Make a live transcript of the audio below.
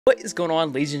What is going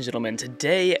on, ladies and gentlemen?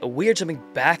 Today, we are jumping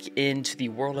back into the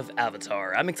world of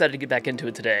Avatar. I'm excited to get back into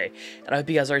it today, and I hope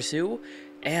you guys are too.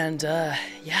 And, yeah,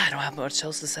 I don't have much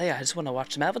else to say. I just want to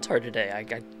watch some Avatar today. I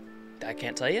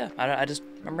can't tell you.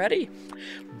 I'm ready.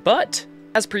 But,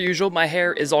 as per usual, my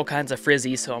hair is all kinds of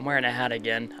frizzy, so I'm wearing a hat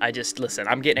again. Listen,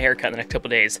 I'm getting a haircut in the next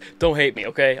couple days. Don't hate me,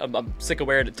 okay? I'm sick of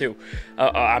wearing it too.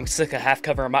 I'm sick of half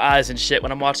covering my eyes and shit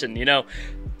when I'm watching, you know?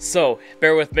 So,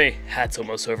 bear with me. Hat's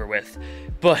almost over with.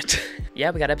 But, yeah,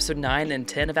 we got episode 9 and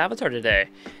 10 of Avatar today.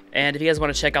 And if you guys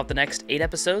want to check out the next 8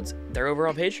 episodes, they're over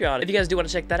on Patreon. If you guys do want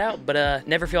to check that out, but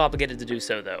never feel obligated to do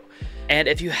so, though. And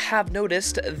if you have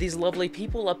noticed, these lovely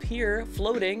people up here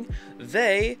floating,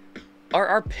 they are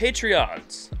our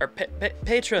Patreons. Our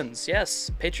patrons,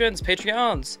 yes.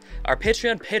 Patreons. Our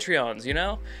Patreons, you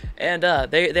know? And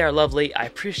they are lovely. I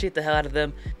appreciate the hell out of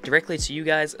them. Directly to you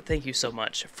guys, thank you so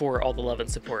much for all the love and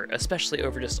support, especially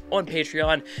over just on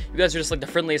Patreon. You guys are just like the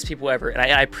friendliest people ever, and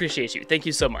I appreciate you. Thank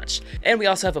you so much. And we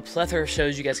also have a plethora of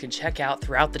shows you guys can check out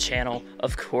throughout the channel,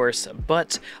 of course,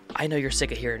 but I know you're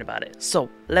sick of hearing about it. So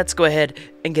let's go ahead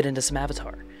and get into some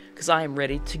Avatar, because I am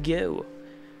ready to go.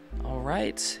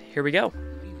 Alright, here we go.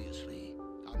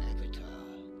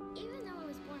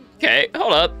 Okay,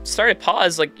 hold up. Sorry to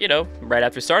pause, like, you know, right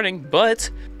after starting,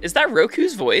 but is that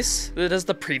Roku's voice that does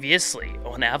the previously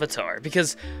on Avatar?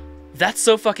 Because that's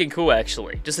so fucking cool,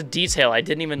 actually. Just a detail I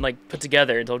didn't even, like, put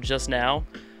together until just now.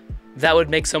 That would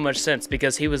make so much sense,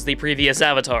 because he was the previous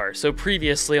Avatar. So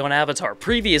previously on Avatar.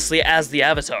 Previously as the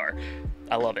Avatar.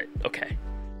 I love it. Okay.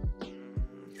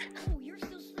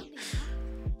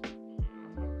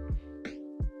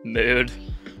 Mood. You've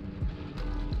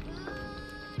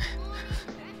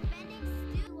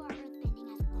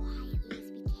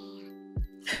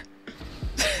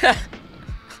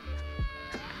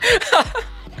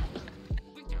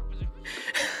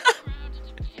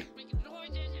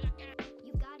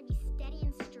got to be steady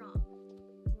and strong.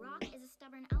 Rock is a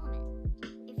stubborn element.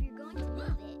 If you're going to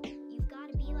move it, you've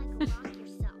got to be like a rock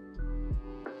yourself.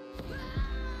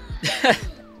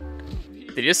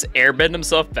 Did he just airbend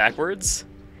himself backwards?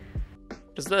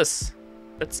 What is this?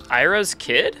 That's Ira's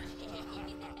kid?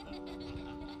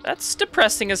 That's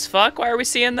depressing as fuck. Why are we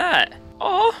seeing that?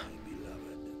 Oh.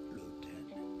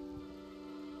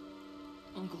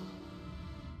 Uncle,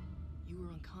 you were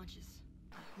unconscious.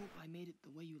 I hope I made it the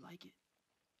way you like it.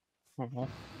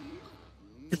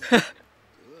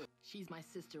 She's my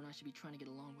sister and I should be trying to get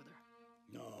along with her.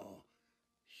 No,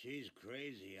 she's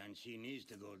crazy and she needs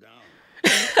to go down.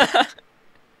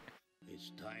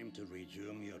 It's time to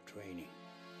resume your training.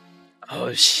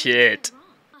 Oh shit.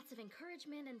 Lots of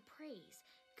encouragement and praise,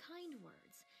 kind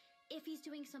words. If he's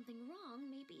doing something wrong,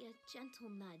 maybe a gentle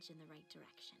nudge in the right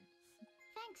direction.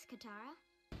 Thanks, Katara.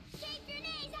 Shape your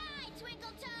knees high,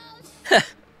 twinkle toes.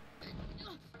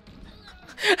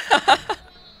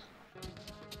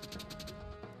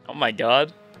 Oh my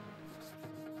god.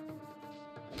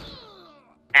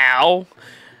 Ow.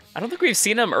 I don't think we've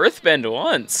seen him earthbend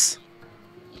once.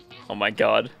 Oh my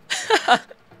god.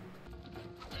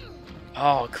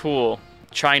 Oh, cool.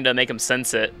 Trying to make him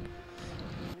sense it.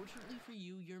 Fortunately for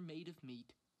you, you're made of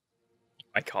meat. Oh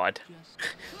my god.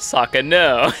 Sokka,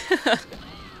 no.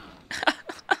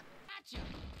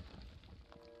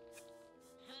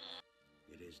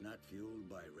 It is not fueled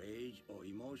by rage or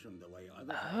emotion the way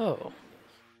other Oh.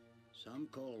 Some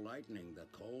call lightning the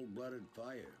cold-blooded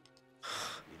fire.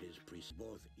 It is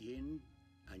both yin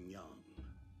and yang,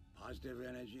 positive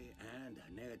energy and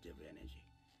negative energy.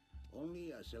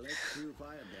 Only a select few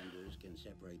firebenders can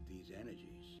separate these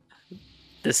energies.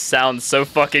 This sounds so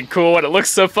fucking cool and it looks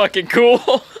so fucking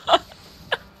cool.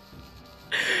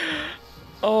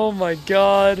 Oh my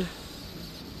god.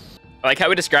 I like how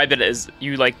we described it as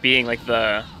you like being like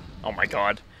the, oh my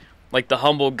god, like the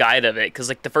humble guide of it. Cause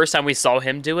like the first time we saw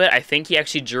him do it, I think he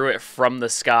actually drew it from the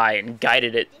sky and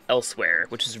guided it elsewhere,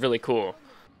 which is really cool.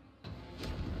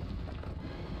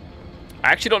 I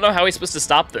actually don't know how he's supposed to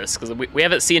stop this, because we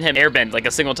haven't seen him airbend like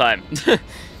a single time.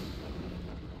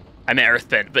 I meant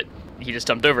earthbend, but he just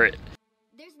jumped over it.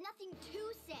 There's nothing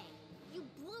to say. You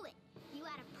blew it. You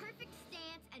had a perfect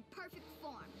stance and perfect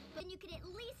form. But you could at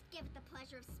least give it the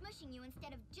pleasure of smushing you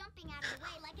instead of jumping out of the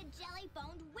way like a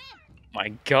jelly-boned wimp. My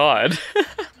god. Do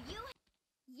you?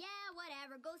 Yeah,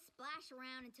 whatever. Go splash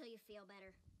around until you feel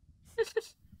better.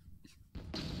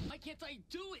 Why can't I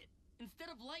do it? Instead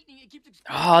of lightning, it keeps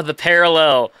exploding. Ah, the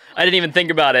parallel. I didn't even think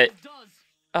about it. It does.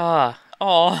 Ah,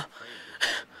 aw.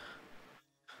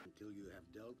 Until you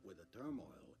have dealt with the turmoil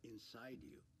inside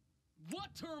you.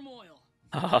 What turmoil?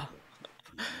 Ah.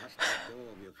 You must let go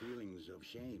of your feelings of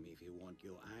shame if you want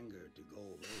your anger to go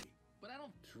away. but I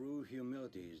don't... True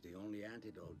humility is the only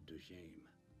antidote to shame.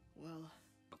 Well...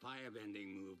 A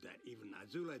firebending move that even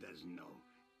Azula doesn't know,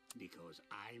 because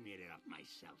I made it up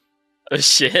myself. Oh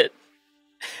shit.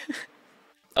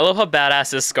 I love how badass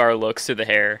this scar looks through the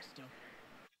hair.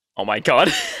 Oh my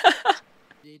god.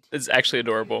 It's actually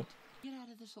adorable. Get out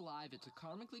of this alive. It's a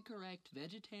karmically correct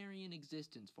vegetarian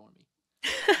existence for me.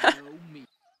 No meat.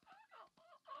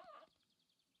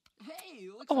 Hey,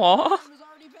 looks like Aww. the time is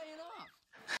already paying off.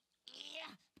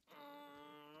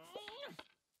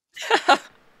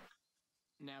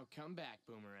 Now come back,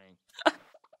 Boomerang.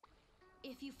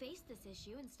 If you face this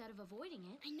issue instead of avoiding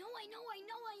it... I know.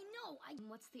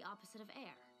 What's the opposite of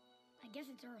air? I guess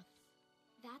it's Earth.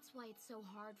 That's why it's so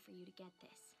hard for you to get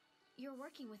this. You're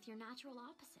working with your natural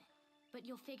opposite. But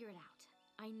you'll figure it out.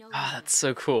 I know you Ah, will. that's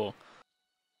so cool.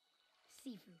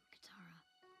 Sifu,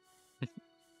 Katara.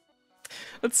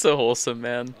 That's so wholesome,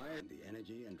 man. Fire the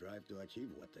energy and drive to achieve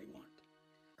what they want.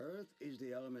 Earth is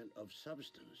the element of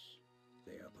substance.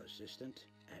 They are persistent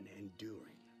and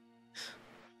enduring.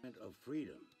 Of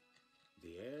freedom.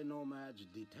 The air nomads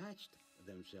detached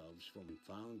themselves from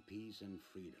found peace and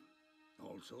freedom.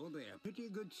 Also, they have pretty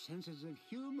good senses of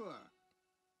humor.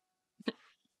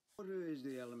 Water is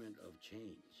the element of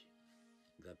change.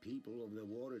 The people of the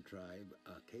water tribe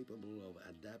are capable of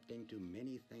adapting to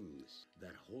many things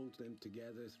that hold them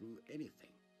together through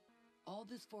anything. All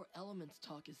this four elements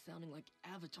talk is sounding like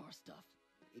Avatar stuff.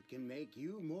 It can make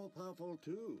you more powerful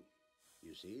too.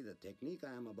 You see, the technique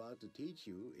I am about to teach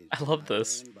you is I love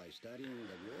this. learned by studying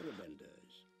the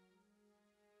waterbenders.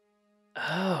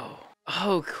 Oh.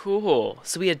 Oh, cool.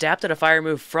 So we adapted a fire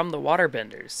move from the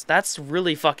waterbenders. That's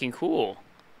really fucking cool.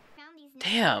 Found these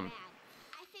Damn. bad.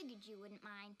 I figured you wouldn't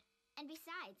mind. And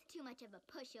besides, too much of a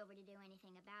pushover to do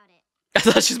anything about it. I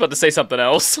thought she was about to say something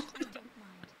else. I don't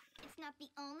mind. It's not the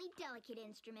only delicate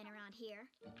instrument around here.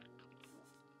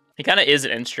 He kind of is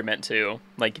an instrument too,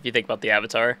 like if you think about the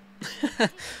Avatar. I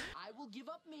will give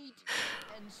up meat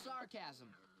and sarcasm.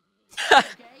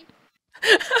 Okay?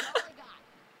 That's all I got.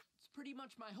 It's pretty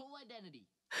much my whole identity.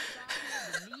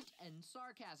 Sorry, the meat and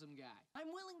sarcasm guy.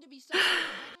 I'm willing to be sorry.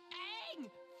 Aang!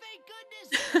 Thank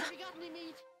goodness! Have you got any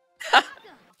meat?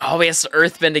 Oh, he has to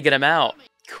earthbend to get him out.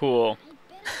 Cool.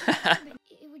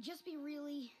 It would just be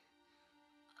really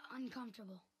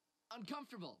uncomfortable.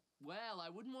 Uncomfortable. Well, I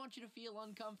wouldn't want you to feel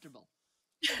uncomfortable.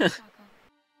 Sokka.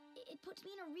 It puts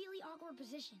me in a really awkward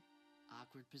position.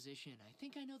 Awkward position. I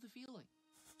think I know the feeling.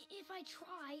 If I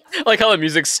try, I like how the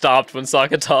music stopped when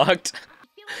Sokka talked. I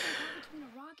feel like I'm caught between a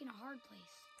rock and a hard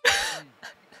place.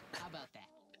 How about that?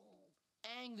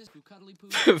 Aang, this cuddly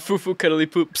poop. Fufu cuddly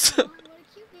poops. What a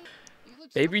cute name. You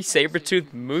look Baby so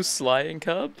saber-toothed moose lion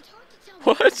cub? It's hard to tell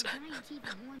What? between giant teeth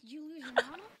and one. Did you lose your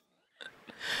mama?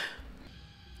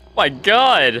 My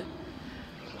god!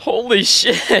 Holy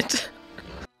shit!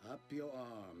 Up your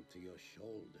arm to your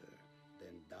shoulder,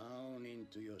 then down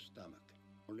into your stomach.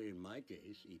 Only in my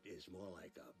case, it is more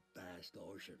like a vast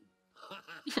ocean.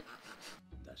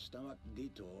 The stomach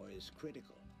detour is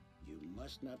critical. You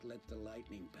must not let the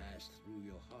lightning pass through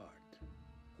your heart,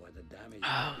 or the damage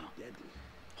will be deadly.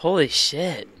 Holy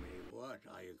shit. You may what?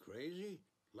 Are you crazy?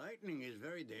 Lightning is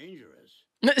very dangerous.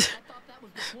 I thought that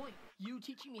was the point. You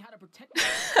teaching me how to protect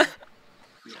myself.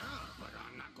 Yeah, but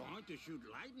I'm not going to shoot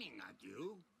lightning at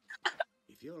you.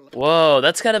 If you're Whoa,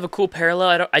 that's kind of a cool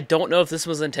parallel. I don't know if this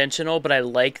was intentional, but I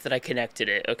like that I connected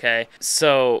it, okay?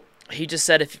 So, he just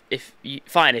said if you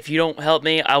don't help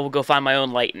me, I will go find my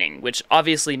own lightning, which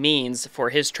obviously means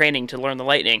for his training to learn the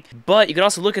lightning. But you can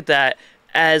also look at that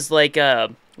as like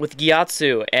with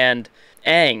Gyatso and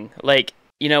Aang, like,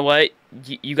 you know what?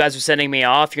 You guys are sending me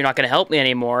off. You're not going to help me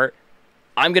anymore.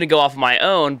 I'm going to go off on my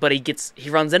own, but he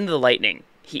runs into the lightning.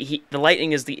 The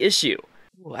lightning is the issue.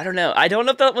 Ooh, I don't know. I don't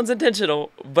know if that one's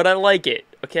intentional, but I like it,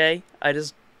 okay? I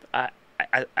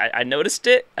noticed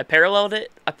it. I paralleled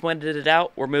it. I pointed it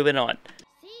out. We're moving on.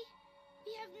 See?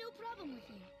 We have no problem with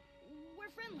you. We're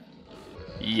friendly.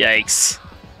 Yikes.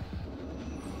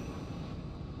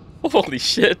 Holy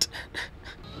shit.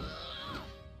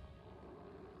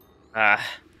 I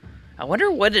wonder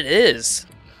what it is.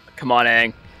 Come on,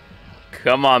 Aang.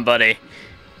 Come on, buddy.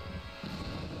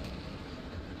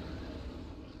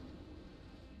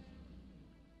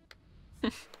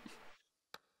 You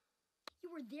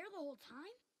were there the whole time?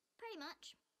 Pretty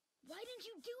much. Why didn't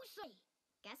you do so?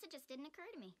 Guess it just didn't occur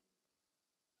to me.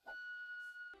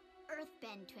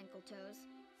 Earthbend, Twinkle Toes.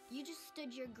 You just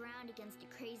stood your ground against a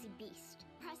crazy beast.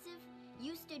 Impressive,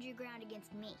 you stood your ground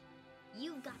against me.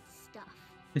 You've got the stuff.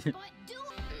 But do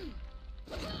it!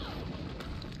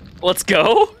 Let's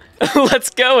go. Let's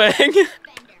go, Aang. Earthbender.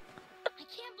 I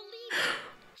can't believe it.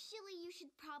 Actually, you should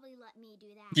probably let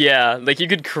Yeah, like you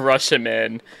could crush him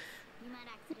in. You might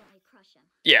accidentally crush him.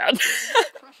 Yeah.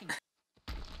 Crushing.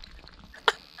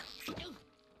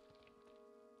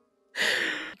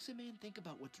 Makes a man think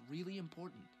about what's really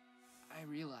important. I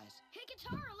realize. Hey,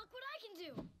 Katara, look what I can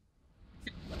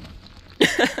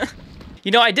do!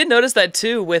 You know, I did notice that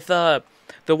too with the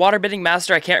waterbending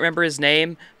master. I can't remember his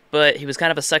name, but he was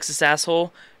kind of a sexist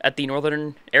asshole at the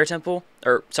Northern Air Temple,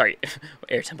 or sorry,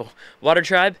 Air Temple, Water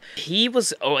Tribe. He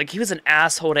was he was an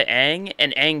asshole to Aang,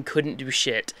 and Aang couldn't do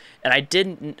shit. And I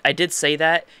did say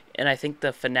that, and I think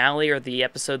the finale or the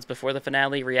episodes before the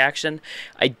finale reaction,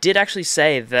 I did actually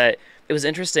say that it was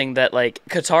interesting that like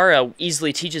Katara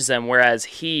easily teaches them, whereas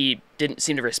he didn't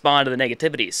seem to respond to the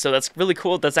negativities. So that's really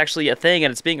cool. That's actually a thing,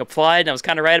 and it's being applied. And I was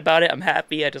kind of right about it. I'm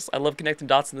happy. I love connecting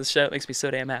dots in this show. It makes me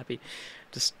so damn happy.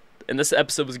 And this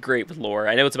episode was great with lore.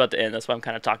 I know it's about to end. That's why I'm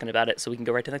kind of talking about it, so we can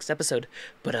go right to the next episode.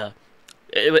 But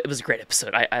it was a great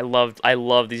episode. I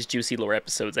love these juicy lore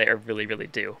episodes. I really, really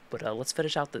do. But let's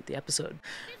finish out the episode.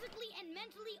 Physically and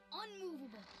mentally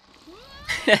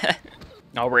unmovable.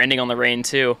 Oh, we're ending on the rain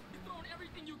too.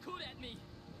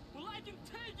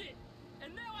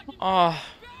 Oh.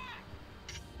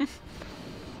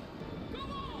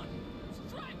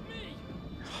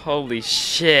 Holy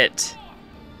shit.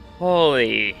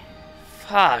 Holy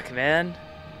fuck, man.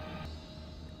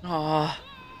 Aw.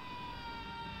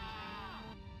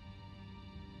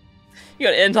 You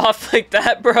gotta end off like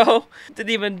that, bro? Didn't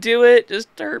even do it. Just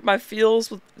hurt my feels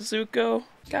with Zuko.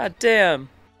 God damn.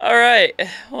 Alright,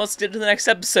 well, let's get to the next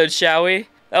episode, shall we?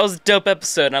 That was a dope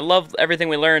episode, and I love everything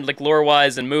we learned, like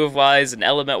lore-wise and move-wise and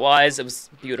element-wise. It was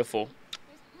beautiful.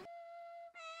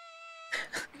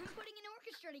 I'm putting an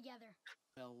orchestra together.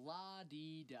 Well,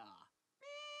 la-dee-da.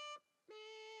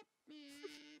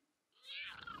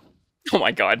 Oh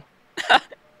my god.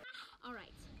 All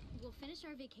right, we'll finish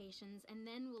our vacations, and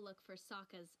then we'll look for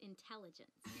Sokka's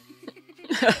intelligence.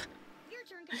 Your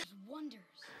turn comes wonders.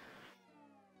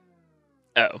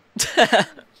 Oh.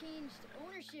 Changed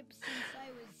ownership since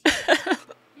I was...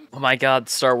 Oh my god,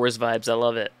 Star Wars vibes. I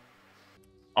love it.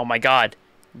 Oh my god.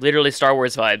 Literally Star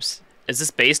Wars vibes. Is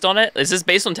this based on it? Is this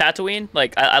based on Tatooine?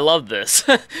 Like, I love this.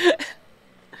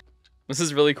 This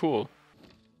is really cool.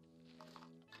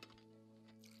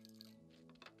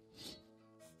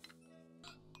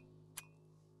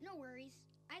 No worries.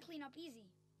 I clean up easy.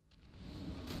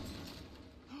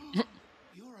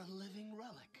 You're a living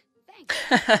relic. Thanks.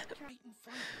 Right in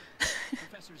front of you.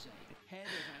 Professor Zay, head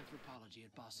of anthropology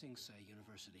at Ba Sing Se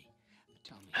University.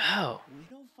 Tell me, Oh.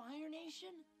 Widow Fire Nation?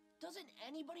 Doesn't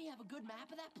anybody have a good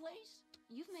map of that place?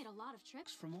 You've made a lot of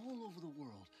trips. From all over the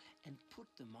world and put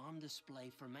them on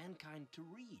display for mankind to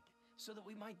read so that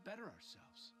we might better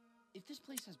ourselves. If this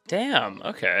place has books, Damn,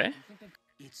 okay.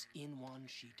 it's in Wan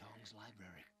Shitong's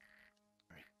library.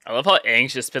 I love how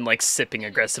Aang's just been like sipping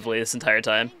aggressively this entire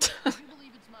time. If you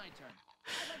believe it's my turn,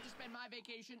 I'd like to spend my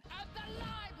vacation at the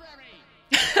library.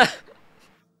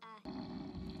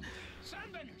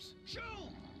 Sandbenders, shoo!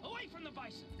 Away from the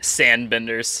bison.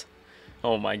 Sandbenders.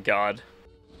 Oh my god.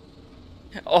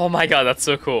 Oh my god, that's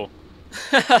so cool.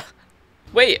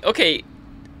 Wait, okay.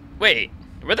 Wait,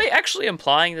 were they actually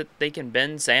implying that they can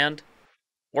bend sand?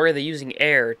 Or are they using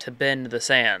air to bend the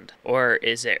sand? Or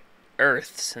is it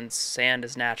earth since sand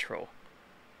is natural?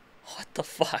 What the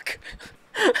fuck?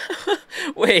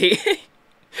 Wait.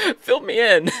 Fill me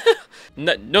in.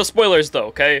 No spoilers though,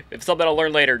 okay? If it's something I'll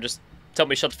learn later, just tell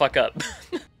me shut the fuck up.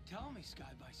 Tell me, Sky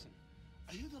Bison,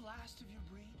 are you the last of your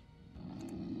breed? I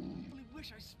really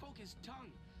wish I spoke his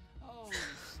tongue. Oh, the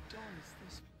stories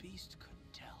this beast could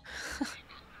tell.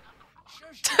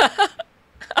 Sure.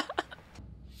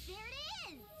 There it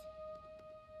is!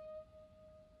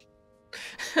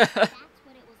 That's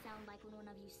what it will sound like when one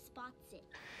of you spots it.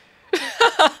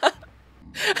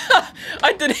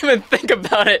 I didn't even think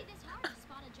about it. This hard to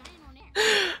spot a giant on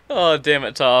air. Oh, damn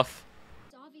it, Toph.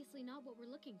 It's obviously not what we're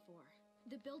looking for.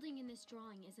 The building in this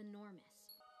drawing is enormous.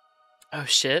 Oh,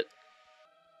 shit.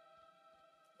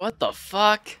 What the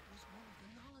fuck? He's one of the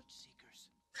knowledge seekers.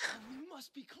 And we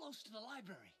must be close to the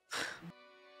library.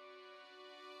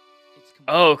 It's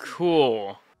Oh,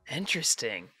 cool.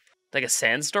 Interesting. Like a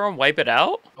sandstorm? Wipe it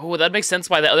out? Oh, that makes sense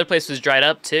why the other place was dried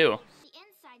up, too. The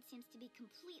inside seems to be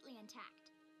completely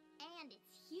intact. And it's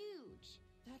huge.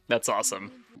 That's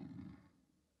awesome.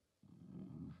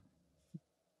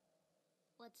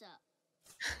 What's up?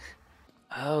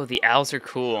 Oh, the owls are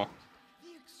cool.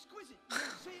 The exquisite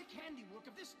mosaic handiwork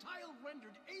of this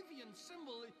tile-rendered avian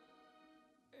symbol.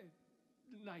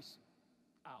 Nice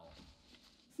owl.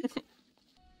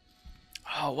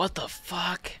 Oh, what the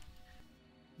fuck?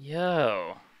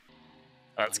 Yo.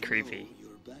 That's I know creepy.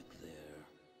 you're back there.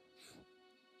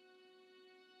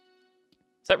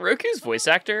 that Roku's voice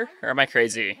actor? Or am I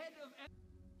crazy?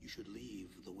 You should leave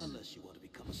the unless you want to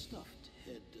become a stuffed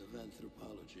head of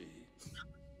anthropology.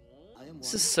 I am This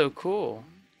one is so cool.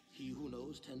 he who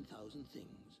knows 10,000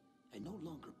 things. I no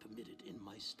longer permit it in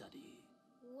my study.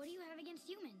 What do you have against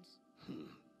humans?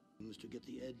 To get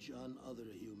the edge on other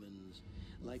humans,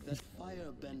 like that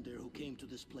firebender who came to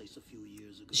this place a few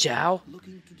years ago. Zhao?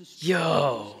 Looking to destroy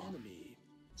Yo. his enemy.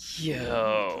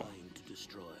 Yo. Trying to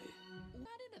destroy.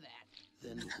 Not into that.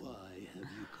 Then why have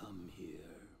you come here?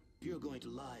 If you're going to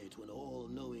lie to an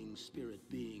all-knowing spirit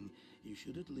being, you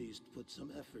should at least put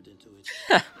some effort into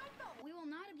it. We will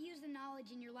not abuse the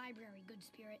knowledge in your library, good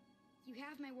spirit. You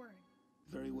have my word.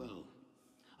 Very well.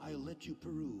 I'll let you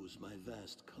peruse my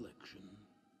vast collection.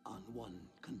 On one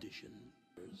condition.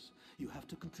 You have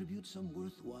to contribute some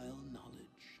worthwhile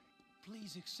knowledge.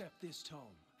 Please accept this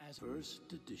tome as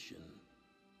First edition.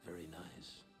 Very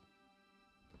nice.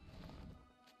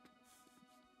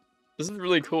 This is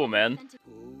really cool, man.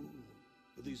 Oh,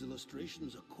 these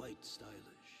illustrations are quite stylish.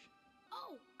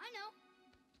 Oh, I know.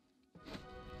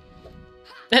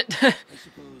 I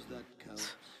suppose that counts.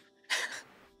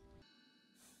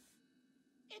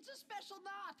 It's a special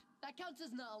knot. That counts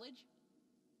as knowledge.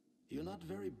 You're not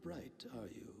very bright, are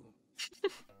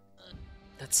you?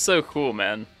 That's so cool,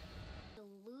 man.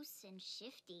 Loose and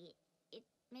shifty. It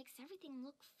makes everything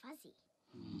look fuzzy.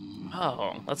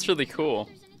 Oh, that's really cool. If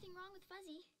there's anything wrong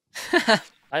with fuzzy.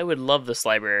 I would love this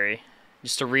library,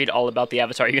 just to read all about the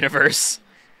Avatar universe.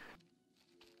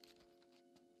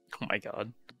 Oh my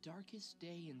god. The darkest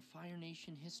day in Fire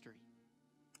Nation history.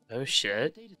 Oh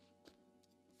shit. Oh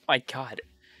my god.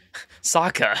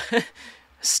 Sokka.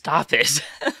 Stop it.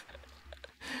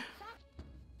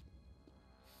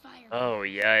 Fire. Oh, They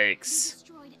yikes.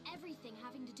 destroyed everything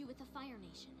having to do with the Fire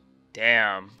Nation.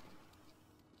 Damn.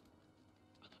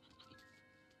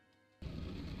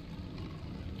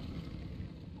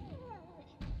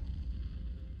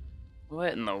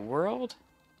 What in the world?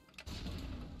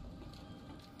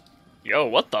 Yo,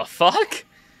 what the fuck?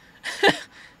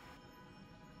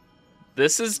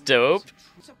 This is dope.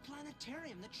 It's a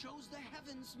planetarium that shows the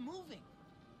heavens moving.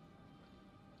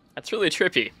 That's really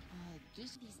trippy.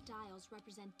 This These dials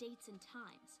represent dates and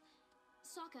times.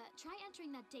 Sokka, try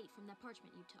entering that date from that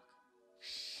parchment you took.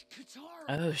 Shh, Katara.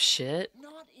 Oh shit.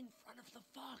 Not in front of the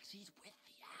fox. He's with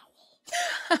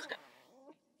the owl.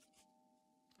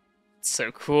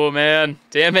 So cool, man.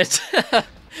 Damn it. I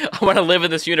want to live in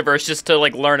this universe just to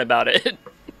like learn about it.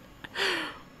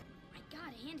 I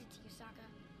gotta hand it to you, Sokka.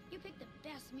 You picked the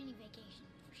best mini vacation,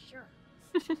 for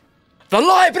sure. The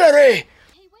library!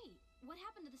 Hey, wait. What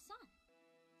happened to the sun?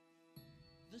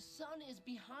 The sun is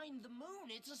behind the moon.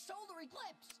 It's a solar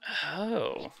eclipse.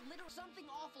 Oh. It's literally something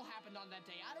awful happened on that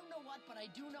day. I don't know what, but I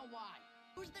do know why.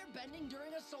 Who's there bending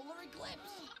during a solar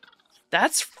eclipse?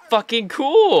 That's fucking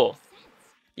cool.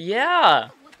 Yeah.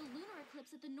 What the lunar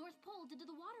eclipse at the North Pole did to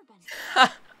the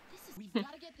waterbender. This is We've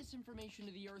got to get this information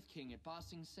to the Earth King at Ba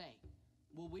Sing Se.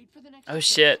 We'll wait for the next. Oh eclipse,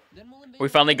 shit. then we'll invade We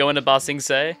the finally Fire go into Nation. Ba Sing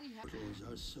Se? Mortals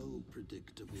are so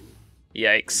predictable.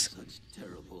 Yikes. Such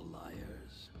terrible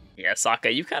liars. Yeah,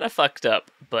 Sokka, you kind of fucked up,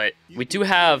 but we do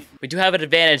have an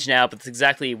advantage now, but it's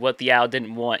exactly what the owl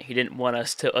didn't want. He didn't want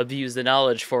us to abuse the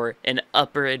knowledge for an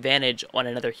upper advantage on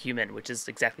another human, which is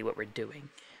exactly what we're doing.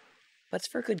 But it's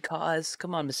for a good cause.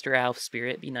 Come on, Mr. Owl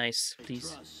Spirit, be nice,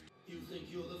 please. Trust. You think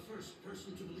you're the first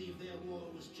person to believe their war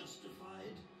was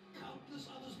justified? Countless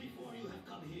others before you have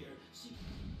come here. See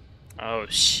Oh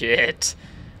shit.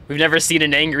 We've never seen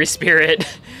an angry spirit.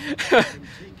 I'm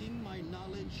taking my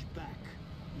knowledge back.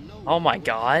 No Oh my one will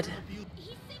god. ever abuse- He's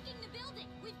sinking the building.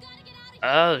 We've got to get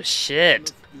out of here. Oh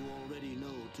shit. You already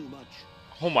know too much.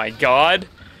 Oh my god.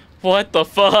 What the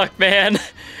fuck, man?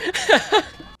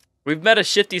 We've met a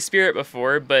shifty spirit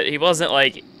before, but he wasn't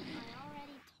like... I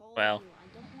already told Well, you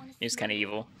I don't want to he was kind of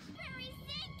evil. Very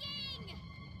sinking!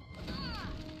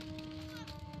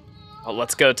 Oh,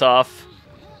 let's go, Toph.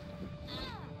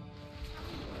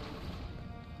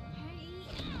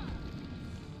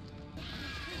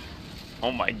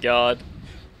 Oh my god.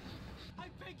 I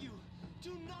beg you,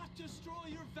 do not destroy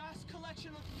your vast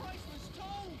collection of priceless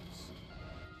tomes.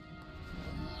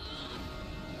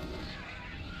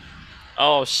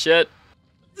 Oh shit.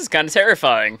 This is kind of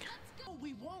terrifying. No,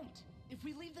 we won't. If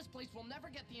we leave this place, we'll never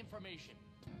get the information.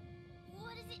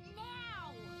 What is it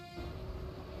now?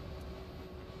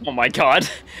 Oh my god.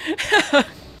 We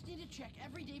just need to check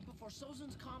every day before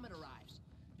Sozun's comet arrives.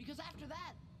 Because after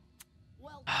that,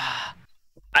 well,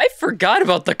 I forgot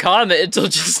about the comet until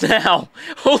just now.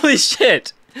 Holy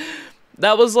shit.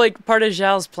 That was like part of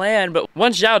Zhao's plan, but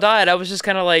once Zhao died, I was just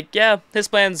kind of like, yeah, his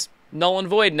plan's null and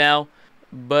void now.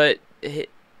 But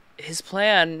his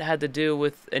plan had to do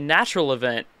with a natural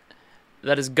event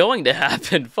that is going to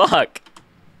happen. Fuck.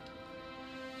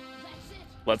 That's it.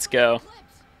 Let's go. Eclipse.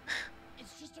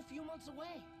 It's just a few months away.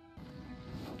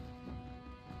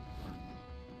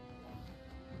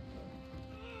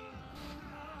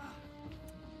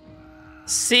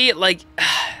 See, like,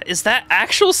 is that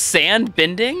actual sand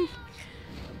bending?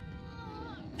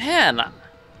 Man,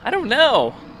 I don't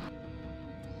know.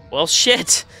 Well,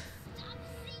 shit.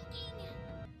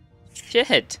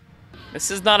 Shit. This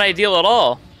is not ideal at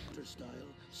all. Water style,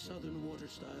 southern water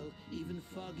style, even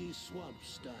foggy swamp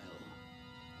style.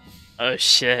 Oh,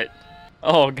 shit.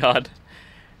 Oh, God.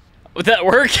 Would that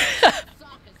work? Sokka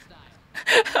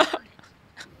style.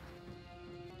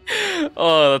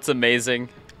 Oh, that's amazing.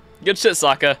 Good shit,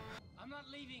 Sokka. I'm not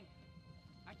leaving.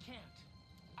 I can't.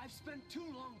 I've spent too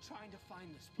long trying to find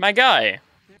this. My guy.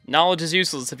 Knowledge is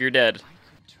useless if you're dead.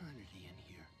 Eternity in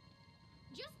here.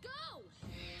 Just go!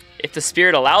 If the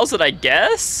spirit allows it, I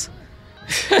guess?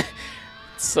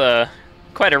 It's,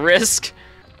 quite a risk.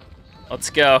 Let's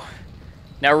go.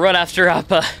 Now run after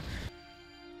Appa.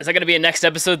 Is that gonna be a next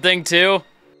episode thing, too?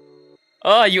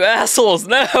 Oh, you assholes,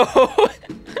 no!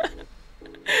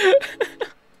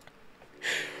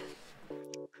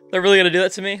 They're really gonna do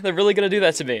that to me? They're really gonna do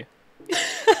that to me.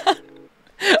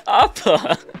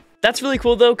 Appa! That's really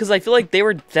cool, though, because I feel like they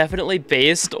were definitely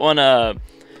based on,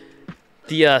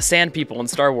 the Sand People in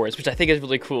Star Wars, which I think is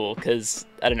really cool, because,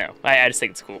 I don't know, I just think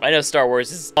it's cool. I know Star Wars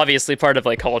is obviously part of,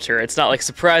 like, culture. It's not, like,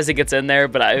 surprising it's in there,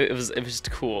 but it was just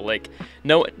cool. Like,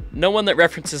 no one that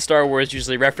references Star Wars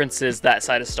usually references that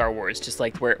side of Star Wars, just,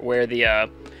 like, where the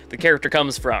character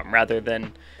comes from, rather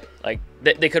than, like,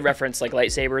 they could reference, like,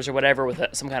 lightsabers or whatever with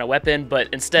some kind of weapon, but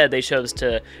instead they chose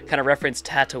to kind of reference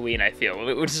Tatooine, I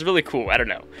feel, which is really cool. I don't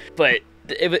know. But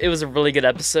it was a really good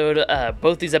episode.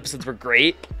 Both these episodes were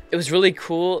great. It was really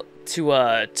cool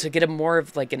to get a more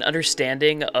of, like, an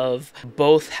understanding of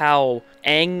both how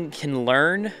Aang can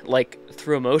learn, like,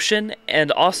 through emotion,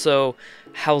 and also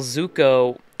how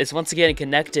Zuko is once again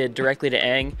connected directly to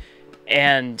Aang,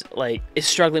 and, like, is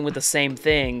struggling with the same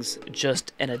things,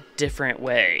 just in a different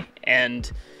way. And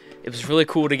it was really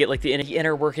cool to get, like, the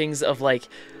inner workings of, like,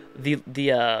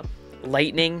 the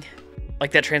lightning,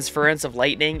 like, that transference of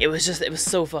lightning. It was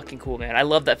so fucking cool, man. I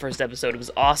love that first episode. It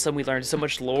was awesome. We learned so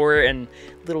much lore and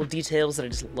little details that I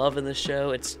just love in the show.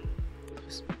 It's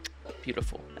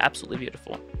beautiful. Absolutely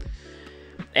beautiful.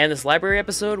 And this library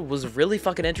episode was really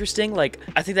fucking interesting. Like,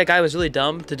 I think that guy was really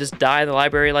dumb to just die in the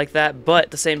library like that, but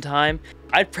at the same time,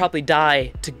 I'd probably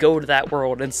die to go to that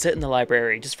world and sit in the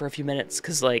library just for a few minutes,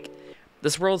 because, like,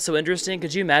 this world's so interesting.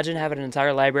 Could you imagine having an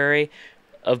entire library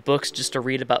of books just to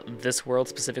read about this world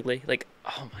specifically? Like,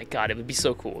 oh my god, it would be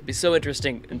so cool. It'd be so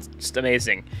interesting and just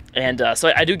amazing. And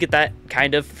so I do get that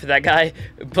kind of for that guy,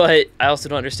 but I also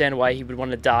don't understand why he would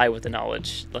want to die with the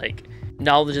knowledge. Like,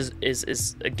 knowledge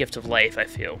is a gift of life, I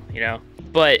feel, you know?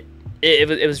 But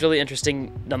it was really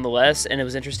interesting nonetheless, and it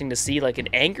was interesting to see, like, an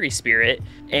angry spirit,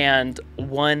 and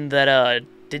one that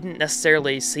didn't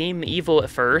necessarily seem evil at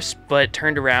first, but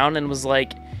turned around and was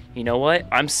like, you know what?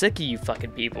 I'm sick of you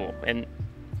fucking people. And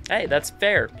hey, that's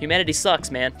fair. Humanity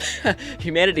sucks, man.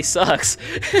 Humanity sucks.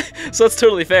 So that's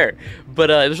totally fair. But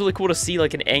it was really cool to see,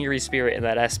 like, an angry spirit in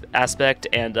that aspect,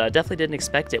 and definitely didn't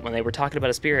expect it when they were talking about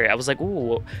a spirit. I was like,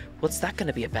 ooh, what's that going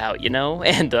to be about, you know?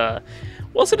 And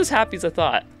wasn't as happy as I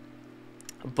thought.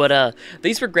 But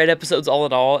these were great episodes all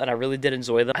in all, and I really did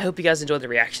enjoy them. I hope you guys enjoyed the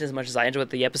reaction as much as I enjoyed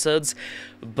the episodes.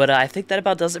 But I think that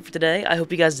about does it for today. I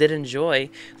hope you guys did enjoy.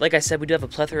 Like I said, we do have a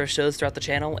plethora of shows throughout the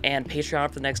channel and Patreon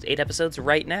for the next 8 episodes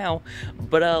right now.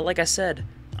 But like I said,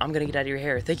 I'm going to get out of your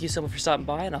hair. Thank you so much for stopping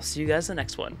by, and I'll see you guys in the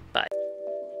next one. Bye.